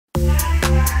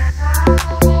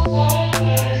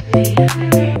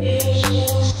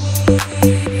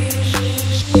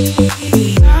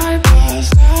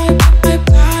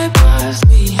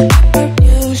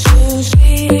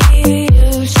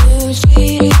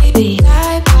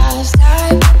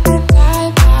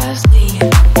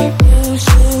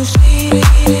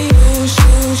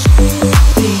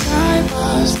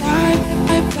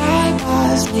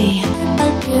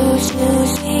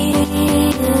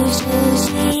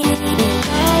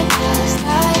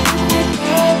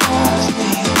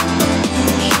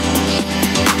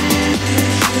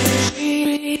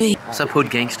What's up, hood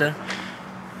gangster?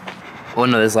 Oh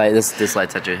no, this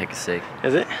light's actually hecka sick.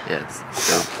 Is it? Yeah, it's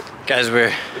dope. Guys,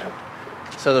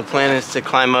 so the plan is to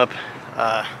climb up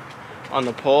on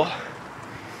the pole.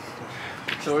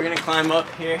 So we're gonna climb up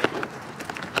here.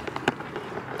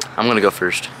 I'm gonna go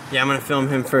first. Yeah, I'm gonna film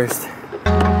him first.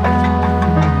 I'm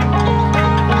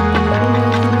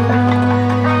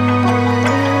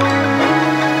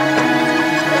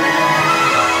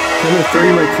gonna throw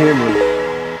you my camera.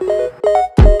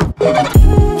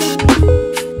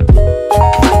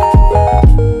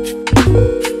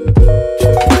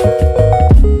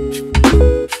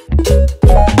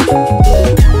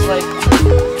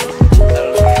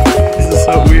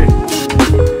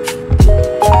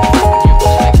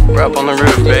 Up on the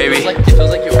roof, baby. It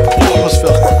feels like you're almost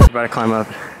fell. We're about to climb up.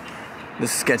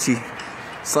 This is sketchy.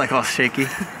 It's like all shaky.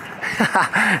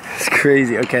 It's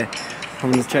crazy. Okay,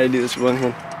 I'm gonna try to do this with one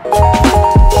hand.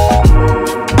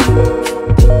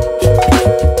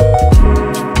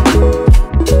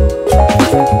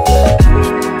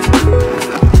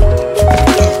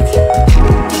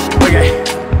 Okay,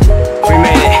 we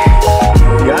made it.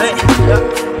 You got it? Yep.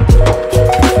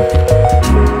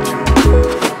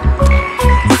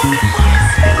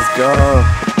 Go.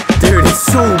 Dude, it's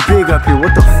so big up here.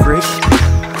 What the frick?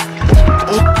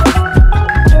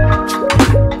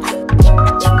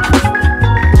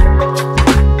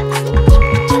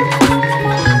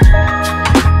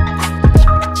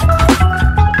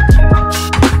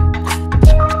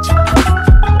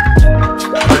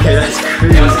 Okay, that's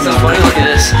crazy. Yo, this is so funny. Look at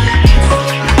this.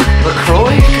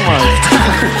 LaCroix? Come on.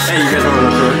 Hey, you guys want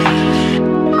LaCroix?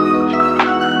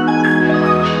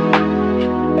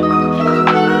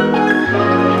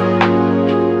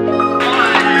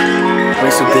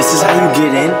 So this is how you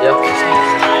get in? Yep.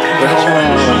 Wait, hold on.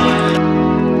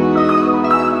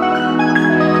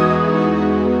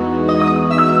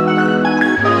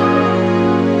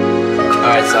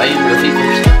 Alright, so I use real feet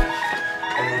first.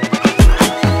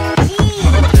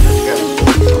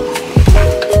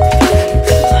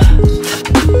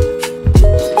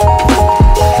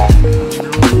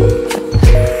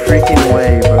 Freaking way,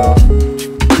 bro.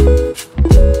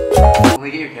 Can we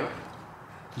get your camera?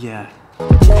 Yeah.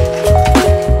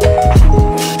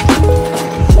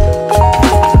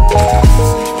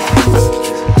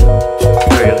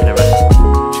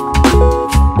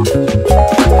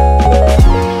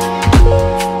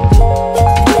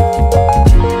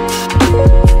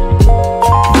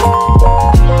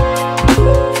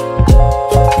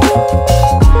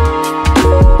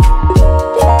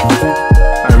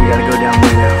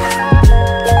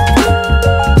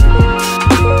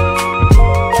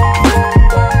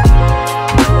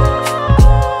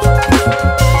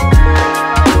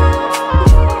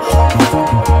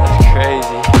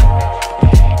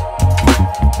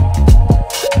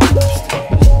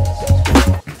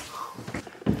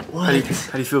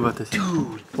 How do you feel about this?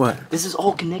 Dude. What? This is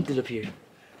all connected up here.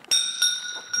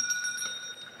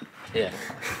 Yeah.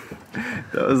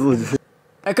 That was legit.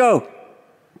 Echo!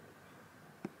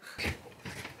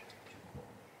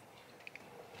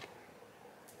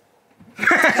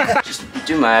 Just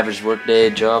do my average workday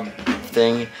job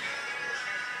thing.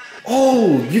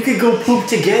 Oh, you could go poop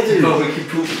together. Oh, we can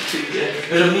poop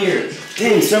together. In a mirror.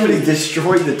 Dang, somebody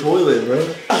destroyed the toilet, bro.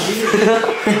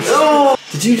 No!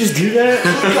 Did you just do that?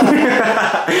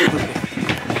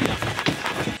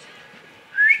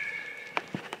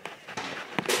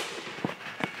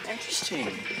 Interesting.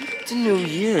 It's a new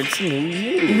year. It's a new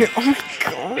year. Oh my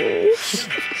gosh.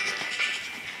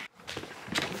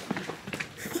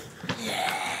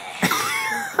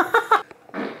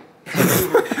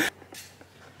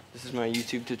 This is my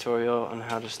YouTube tutorial on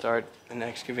how to start an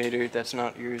excavator that's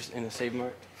not yours in a Save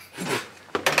Mart.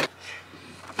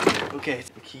 Okay,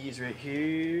 the key is right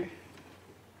here.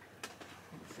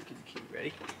 Freaking key,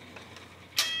 ready?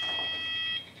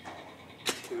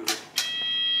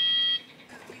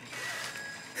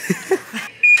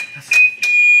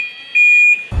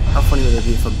 How funny would it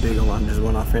be if a big alarm just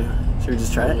went off right now? Should we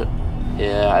just try it?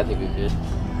 Yeah, I think we could.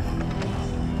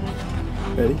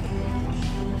 Ready?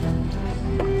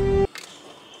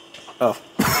 Oh.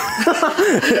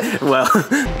 Well,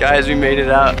 guys, we made it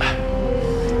out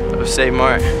of St.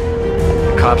 Mart.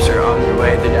 The cops are on their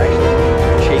way. They're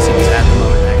actually chasing us at the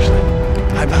moment, actually.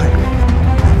 Bye-bye.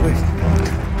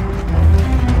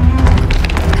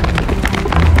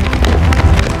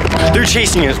 They're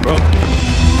chasing us, bro.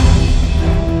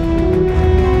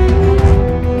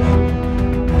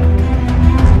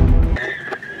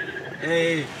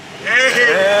 Hey.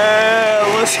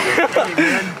 Yeah, what's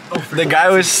up? The guy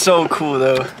was so cool,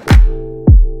 though.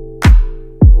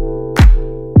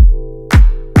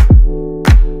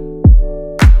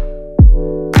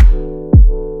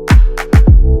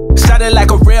 Sounded like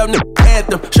a real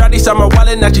anthem. Shawty saw my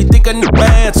wallet, now she think a new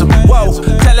ransom. Whoa,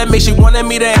 telling me she wanted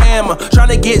me to hammer.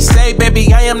 Tryna get saved,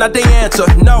 baby, I am not the answer.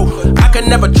 No, I could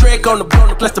never trick on the bone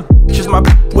unless the is my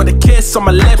with a kiss on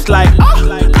my lips like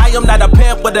I am not a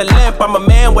pimp with a limp, I'm a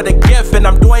man with a gift and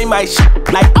I'm doing my shit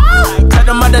like tell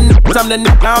them other niggas I'm the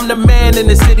nigga, I'm the man in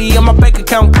the city and my bank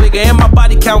account bigger and my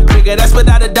body count bigger, that's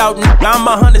without a doubt nigga. I'm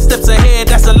 100 steps ahead,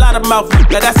 that's a lot of mouth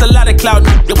nigga, that's a lot of clout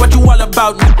nigga. What you all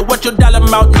about nigga, what your dollar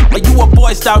amount nigga, you a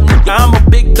boy scout nigga, I'm a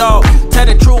big dog. Tell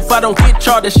the truth, I don't get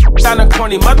y'all, this shit sounding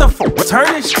corny, motherfucker.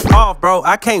 Turn this shit off, bro.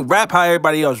 I can't rap how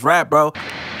everybody else rap, bro.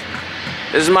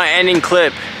 This is my ending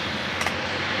clip.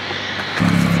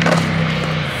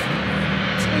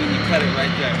 Cut it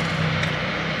right there.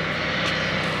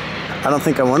 I don't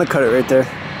think I want to cut it right there.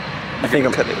 I think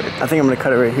I'm cut it right there. I think I'm gonna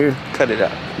cut it right here. Cut it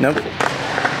out. Nope.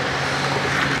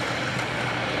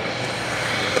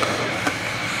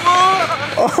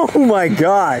 Oh my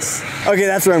gosh. Okay,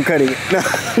 that's where I'm cutting it. No,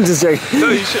 I'm just joking. No,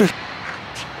 you should.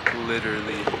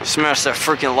 Literally. Smash that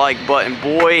freaking like button,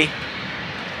 boy.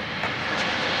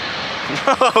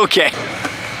 Okay.